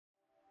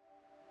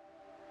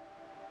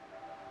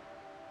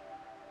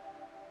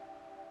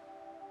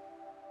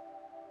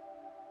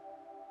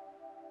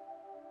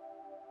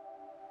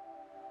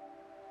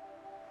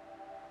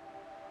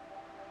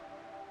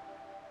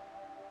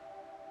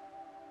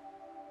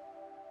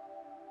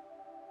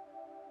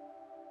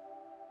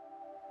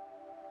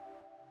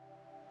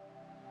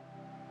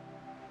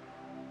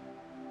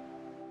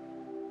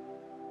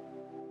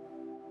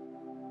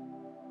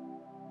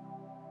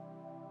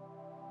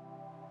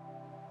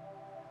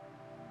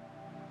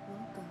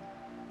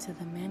to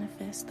the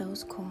Manifest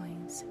Those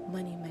Coins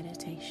Money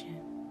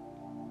Meditation,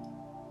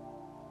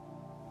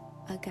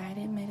 a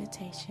guided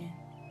meditation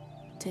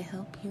to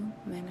help you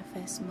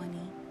manifest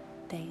money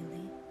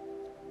daily.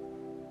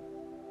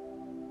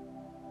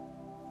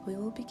 We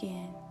will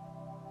begin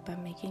by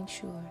making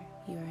sure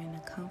you are in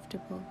a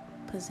comfortable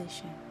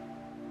position.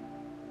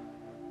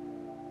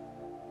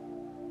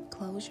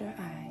 Close your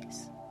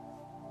eyes.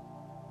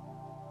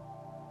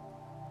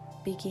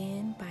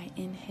 Begin by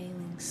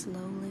inhaling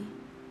slowly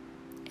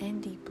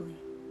and deeply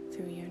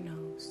through your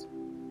nose.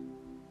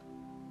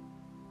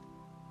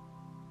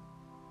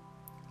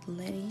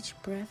 Let each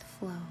breath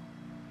flow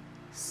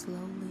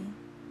slowly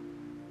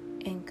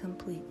and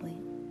completely.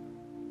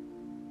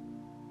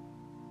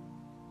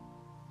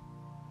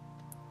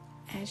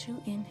 As you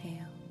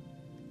inhale,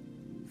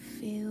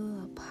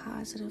 feel a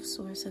positive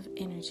source of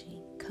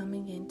energy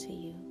coming into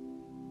you.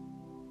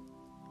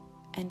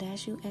 And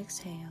as you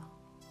exhale,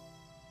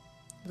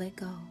 let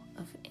go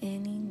of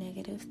any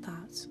negative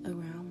thoughts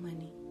around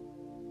money,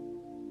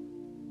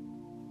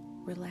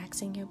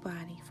 relaxing your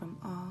body from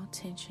all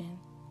tension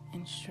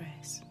and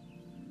stress.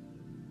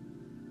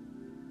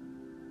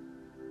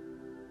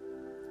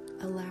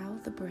 Allow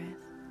the breath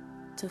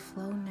to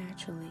flow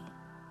naturally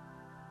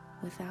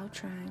without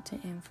trying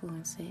to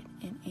influence it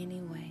in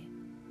any way.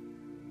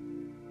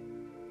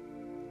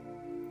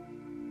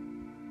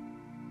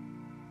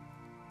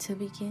 To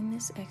begin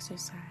this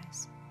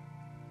exercise,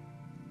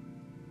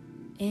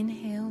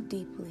 inhale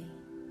deeply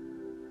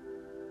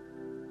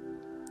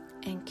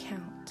and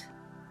count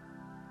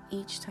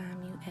each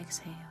time you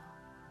exhale.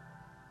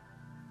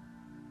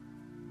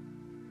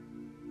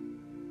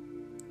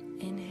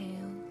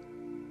 Inhale,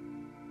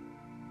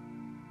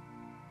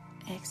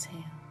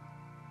 exhale.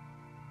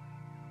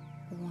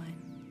 1.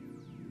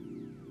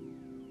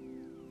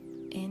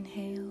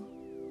 Inhale,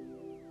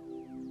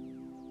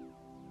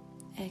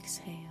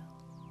 exhale.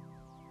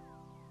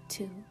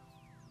 2.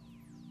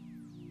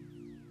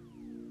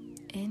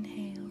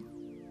 Inhale,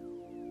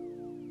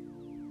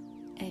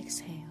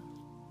 exhale.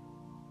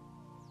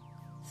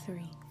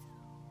 3.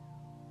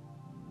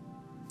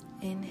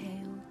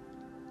 Inhale,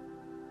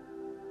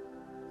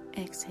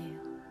 exhale.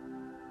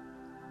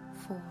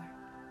 4.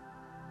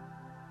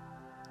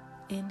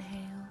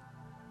 Inhale,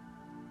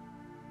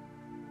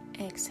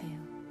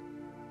 exhale.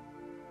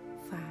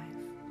 5.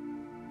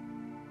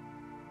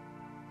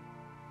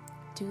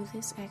 Do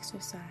this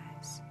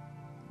exercise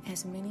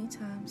as many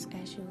times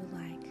as you would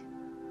like,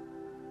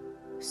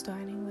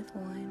 starting with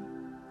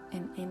 1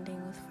 and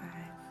ending with 5.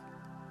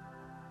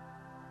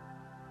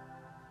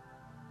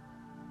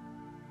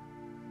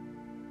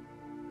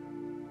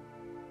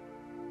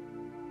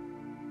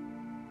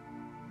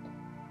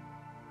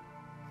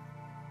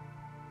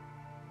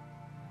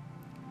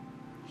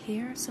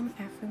 Here are some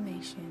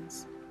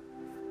affirmations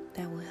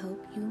that will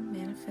help you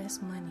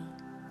manifest money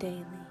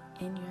daily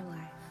in your life.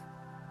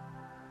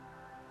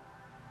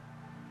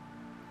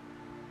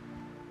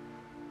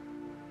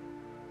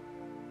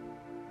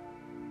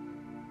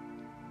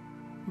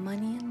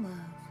 Money and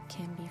love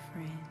can be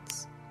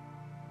friends.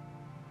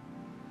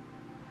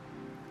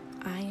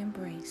 I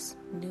embrace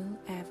new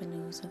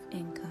avenues of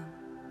income.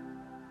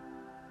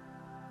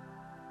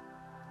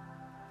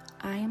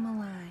 I am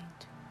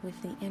aligned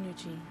with the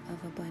energy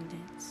of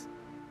abundance.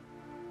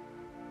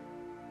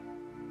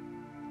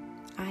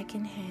 I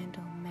can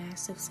handle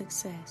massive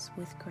success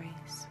with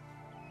grace.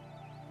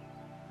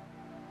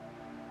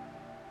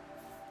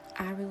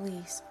 I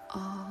release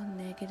all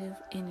negative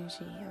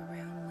energy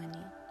around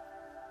money.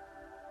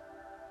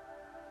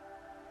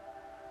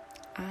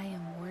 I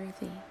am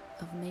worthy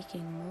of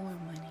making more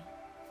money.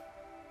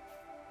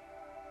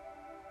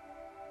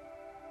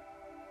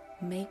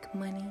 Make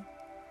money,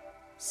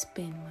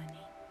 spend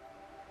money.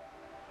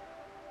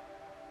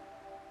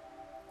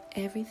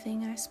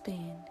 Everything I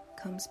spend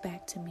comes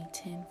back to me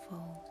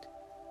tenfold.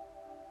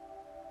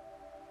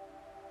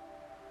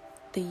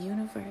 The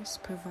universe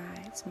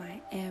provides my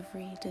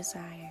every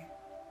desire.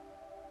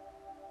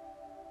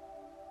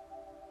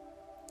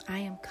 I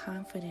am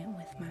confident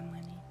with my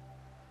money.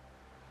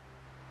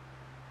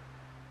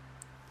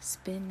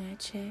 Spend that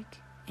check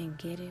and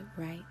get it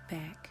right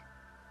back.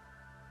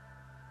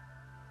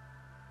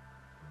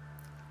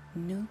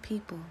 New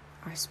people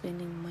are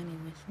spending money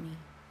with me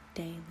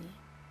daily.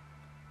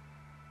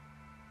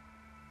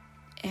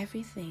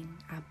 Everything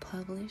I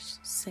publish,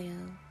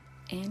 sell,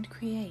 and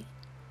create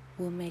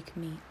will make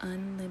me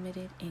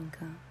unlimited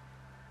income.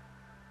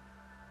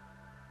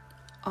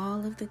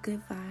 All of the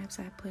good vibes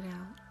I put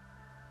out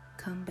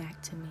come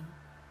back to me.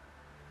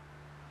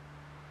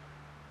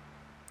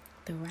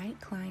 The right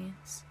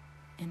clients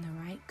and the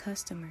right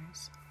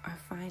customers are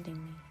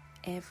finding me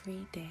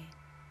every day.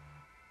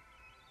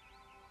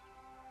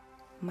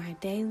 My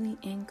daily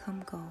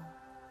income goal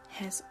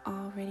has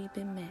already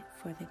been met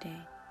for the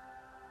day.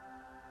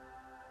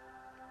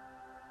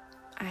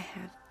 I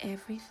have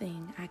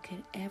everything I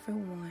could ever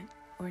want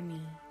or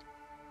need.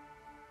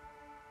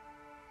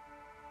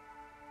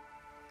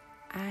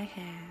 I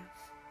have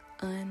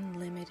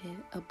unlimited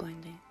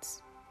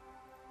abundance.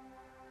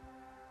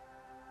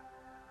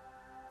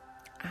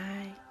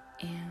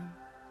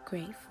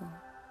 grateful.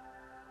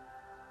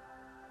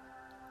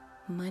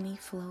 Money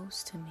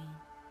flows to me.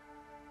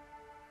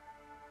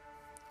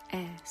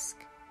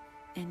 Ask,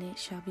 and it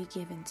shall be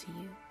given to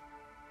you.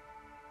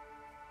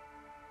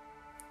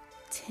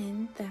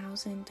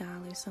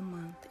 $10,000 a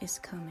month is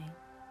coming.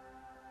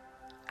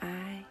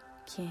 I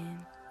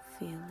can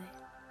feel it.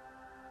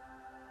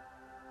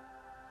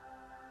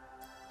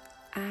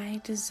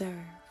 I deserve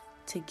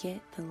to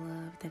get the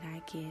love that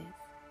I give.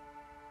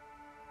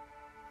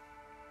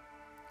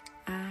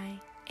 I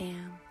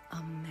am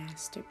a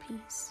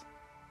masterpiece.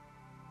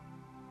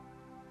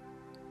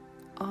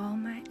 All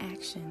my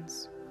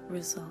actions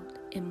result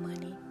in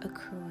money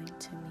accruing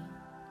to me.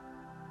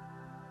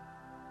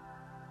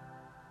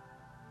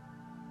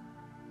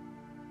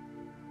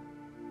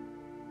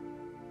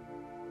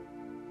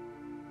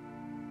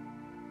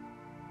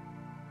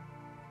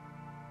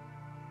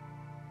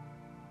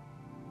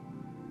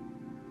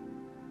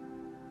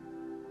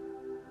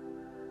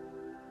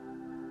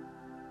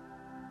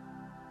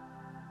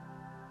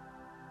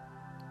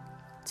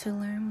 To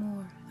learn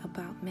more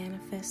about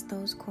Manifest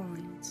Those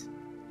Coins,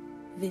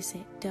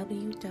 visit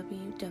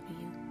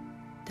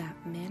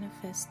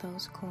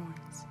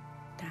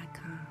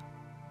www.manifestthosecoins.com.